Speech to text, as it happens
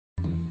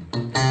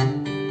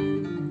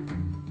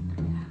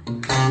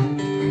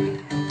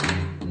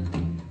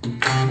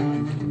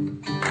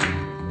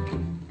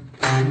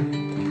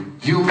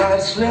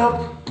might slip,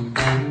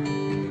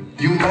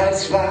 you might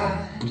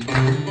slide,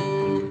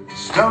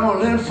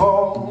 stumble and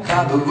fall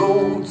by the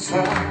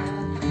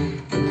roadside.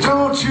 But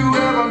don't you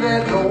ever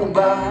let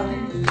nobody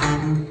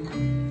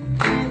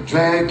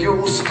drag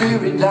your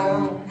spirit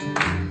down.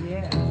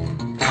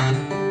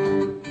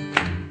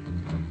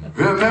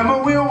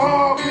 Remember, we're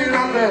walking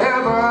up to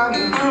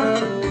heaven.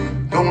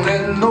 Don't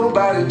let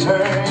nobody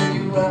turn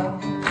you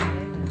around.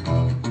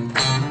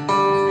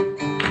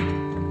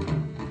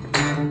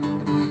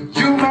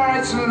 You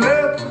might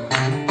slip,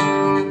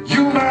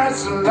 you might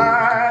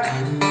slide,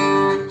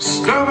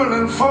 stumble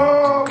and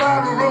fall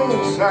by the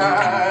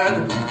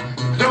roadside.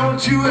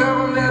 Don't you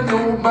ever let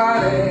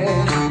nobody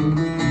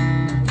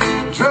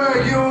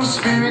drag your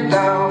spirit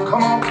down.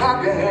 Come on,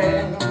 clap your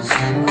hands.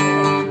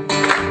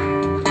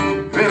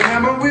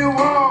 Remember, we're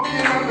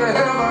walking up to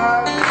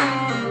heaven.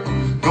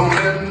 Don't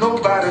let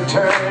nobody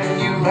turn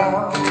you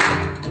around.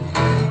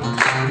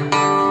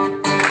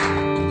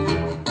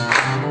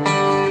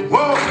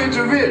 Walk with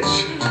the rich,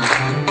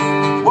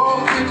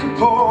 walk with the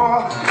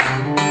poor.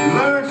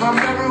 Learn from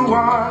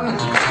everyone,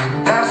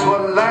 that's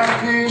what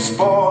life is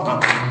for.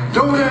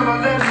 Don't ever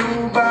let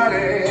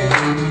nobody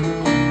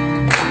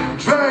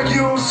drag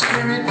your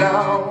spirit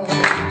down.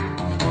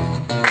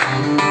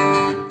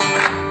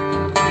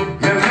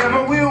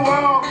 Remember, we're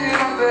walking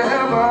up to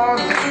heaven.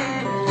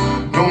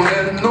 Don't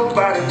let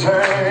nobody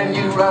turn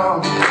you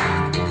around.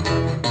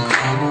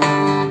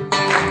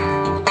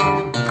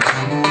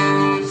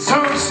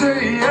 Some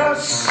say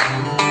yes,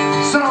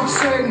 some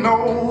say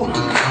no.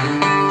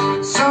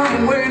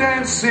 Some wait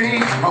and see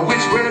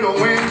which way the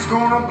wind's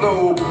gonna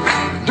blow.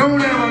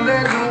 Don't ever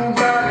let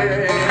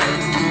nobody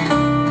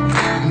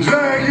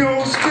drag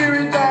your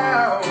spirit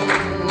down.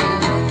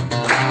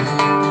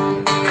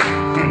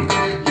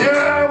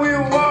 Yeah,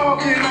 we're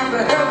walking up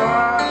to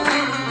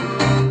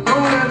heaven.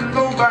 Don't let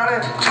nobody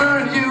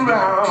turn you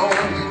around.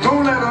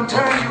 Don't let them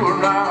turn you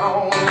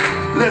around.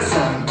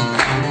 Listen,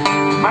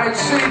 might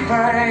say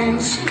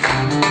things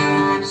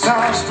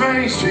sound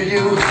strange to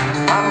you.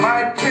 I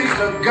might preach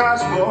the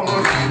gospel,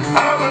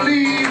 I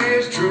believe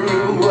it's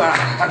true.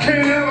 I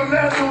can't ever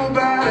let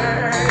nobody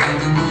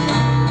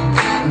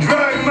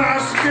drag my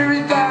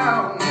spirit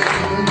down.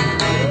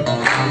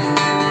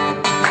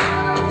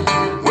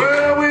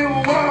 Well, we're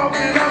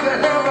walking up to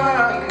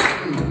heaven.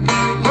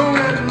 Don't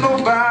let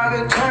nobody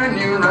turn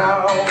you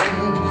around.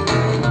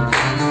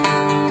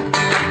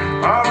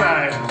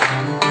 Alright,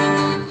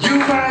 you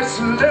might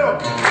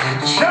slip,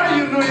 sure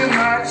you know you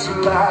might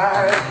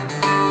slide,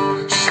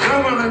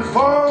 stumble and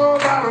fall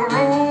by the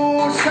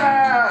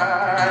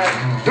roadside.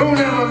 Don't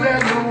ever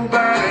let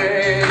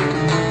nobody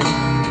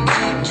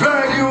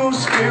drag your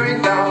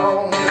spirit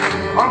down.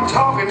 I'm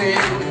talking to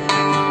you.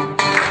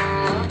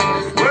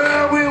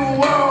 Well, we're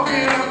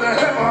walking up to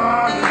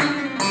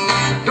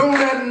heaven. Don't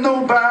let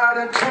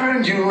nobody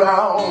turn you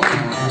around.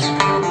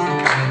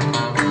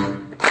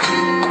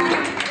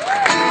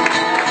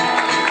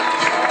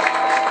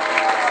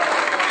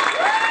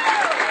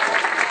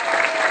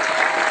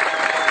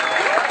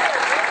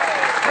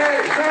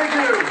 Thank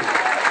you.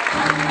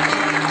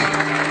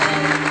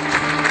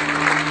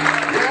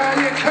 Yeah,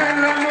 you can't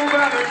let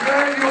nobody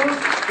drag your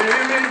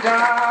spirit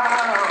down.